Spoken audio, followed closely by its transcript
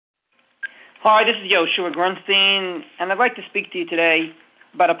Hi, this is Yoshua Grunstein, and I'd like to speak to you today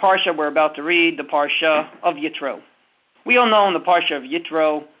about a parsha we're about to read, the parsha of Yitro. We all know in the parsha of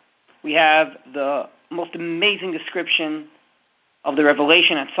Yitro, we have the most amazing description of the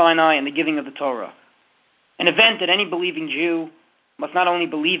revelation at Sinai and the giving of the Torah. An event that any believing Jew must not only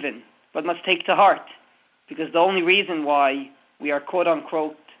believe in, but must take to heart, because the only reason why we are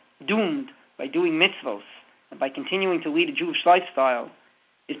quote-unquote doomed by doing mitzvos and by continuing to lead a Jewish lifestyle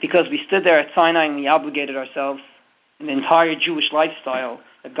is because we stood there at Sinai and we obligated ourselves in the entire Jewish lifestyle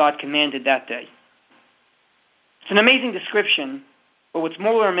that God commanded that day. It's an amazing description, but what's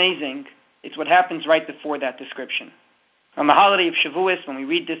more amazing is what happens right before that description. On the holiday of Shavuos, when we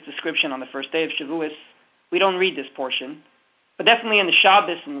read this description on the first day of Shavuos, we don't read this portion, but definitely in the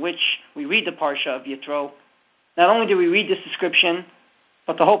Shabbos in which we read the Parsha of Yitro, not only do we read this description,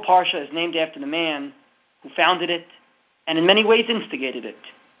 but the whole Parsha is named after the man who founded it and in many ways instigated it.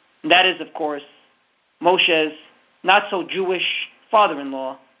 And that is, of course, Moshe's not-so-Jewish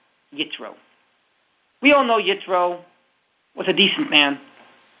father-in-law, Yitro. We all know Yitro was a decent man,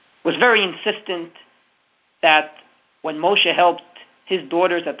 was very insistent that when Moshe helped his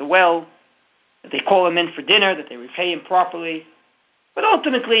daughters at the well, that they call him in for dinner, that they repay him properly. But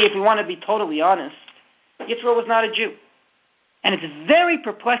ultimately, if we want to be totally honest, Yitro was not a Jew. And it's very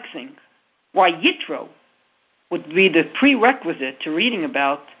perplexing why Yitro would be the prerequisite to reading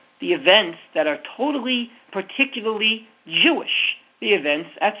about the events that are totally, particularly Jewish, the events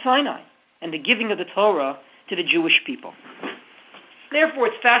at Sinai and the giving of the Torah to the Jewish people. Therefore,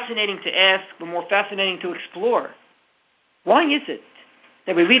 it's fascinating to ask, but more fascinating to explore. Why is it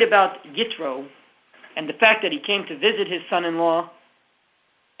that we read about Yitro and the fact that he came to visit his son-in-law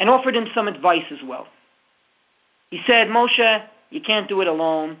and offered him some advice as well? He said, Moshe, you can't do it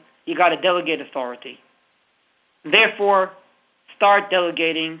alone. You got to delegate authority. Therefore, start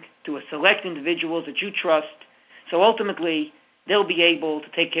delegating to a select individuals that you trust, so ultimately they'll be able to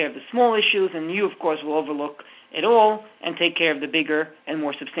take care of the small issues, and you, of course, will overlook it all and take care of the bigger and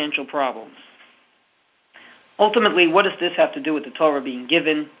more substantial problems. Ultimately, what does this have to do with the Torah being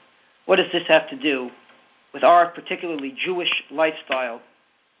given? What does this have to do with our particularly Jewish lifestyle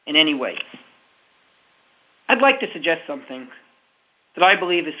in any way? I'd like to suggest something that I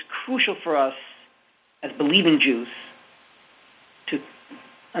believe is crucial for us as believing Jews to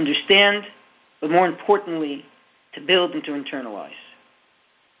understand, but more importantly, to build and to internalize.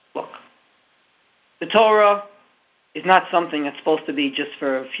 Look, the Torah is not something that's supposed to be just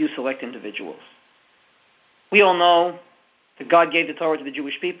for a few select individuals. We all know that God gave the Torah to the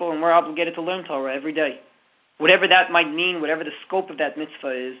Jewish people, and we're obligated to learn Torah every day. Whatever that might mean, whatever the scope of that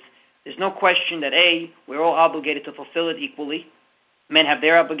mitzvah is, there's no question that A, we're all obligated to fulfill it equally. Men have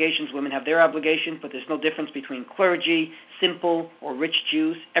their obligations, women have their obligations, but there's no difference between clergy, simple, or rich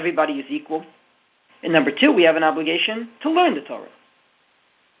Jews. Everybody is equal. And number two, we have an obligation to learn the Torah.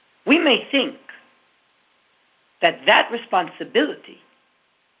 We may think that that responsibility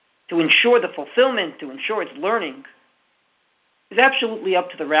to ensure the fulfillment, to ensure its learning, is absolutely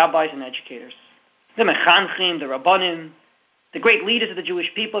up to the rabbis and educators. The mechanchim, the rabbanim, the great leaders of the Jewish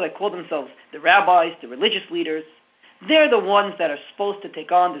people that call themselves the rabbis, the religious leaders. They're the ones that are supposed to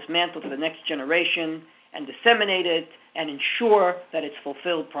take on this mantle to the next generation and disseminate it and ensure that it's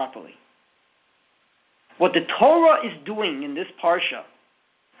fulfilled properly. What the Torah is doing in this parsha,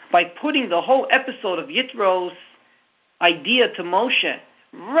 by putting the whole episode of Yitro's idea to Moshe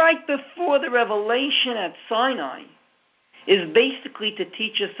right before the revelation at Sinai, is basically to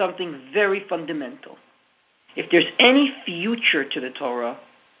teach us something very fundamental. If there's any future to the Torah,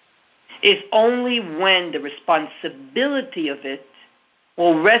 it's only when the responsibility of it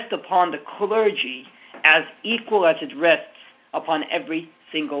will rest upon the clergy as equal as it rests upon every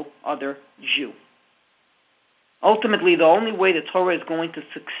single other Jew. Ultimately, the only way the Torah is going to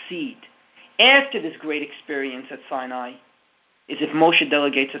succeed after this great experience at Sinai is if Moshe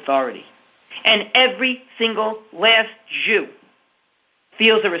delegates authority. And every single last Jew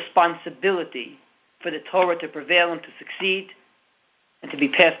feels a responsibility for the Torah to prevail and to succeed and to be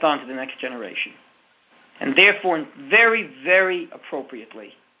passed on to the next generation. And therefore, very, very appropriately,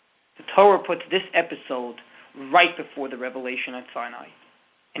 the Torah puts this episode right before the revelation at Sinai.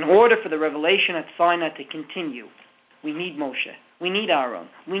 In order for the revelation at Sinai to continue, we need Moshe, we need Aaron,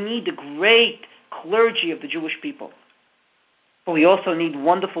 we need the great clergy of the Jewish people. But we also need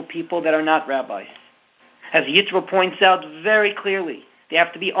wonderful people that are not rabbis. As Yitro points out very clearly, they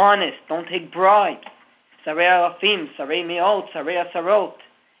have to be honest, don't take bribes. Sarei alafim, sarei me'ot, sarei asarot.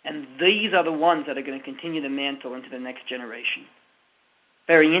 And these are the ones that are going to continue the mantle into the next generation.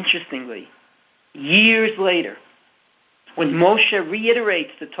 Very interestingly, years later, When Moshe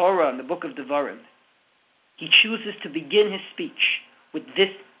reiterates the Torah in the book of Devarim, he chooses to begin his speech with this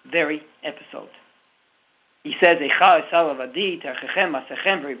very episode. He says, the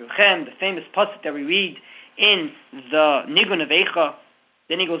famous pasuk that we read in the Nigun of Eicha.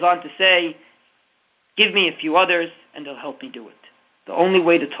 Then he goes on to say, give me a few others and they'll help me do it. The only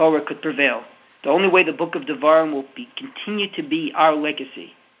way the Torah could prevail, the only way the book of Devarim will continue to be our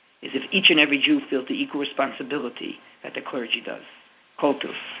legacy, is if each and every Jew feels the equal responsibility that the clergy does. Kol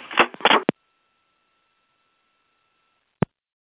Tuv.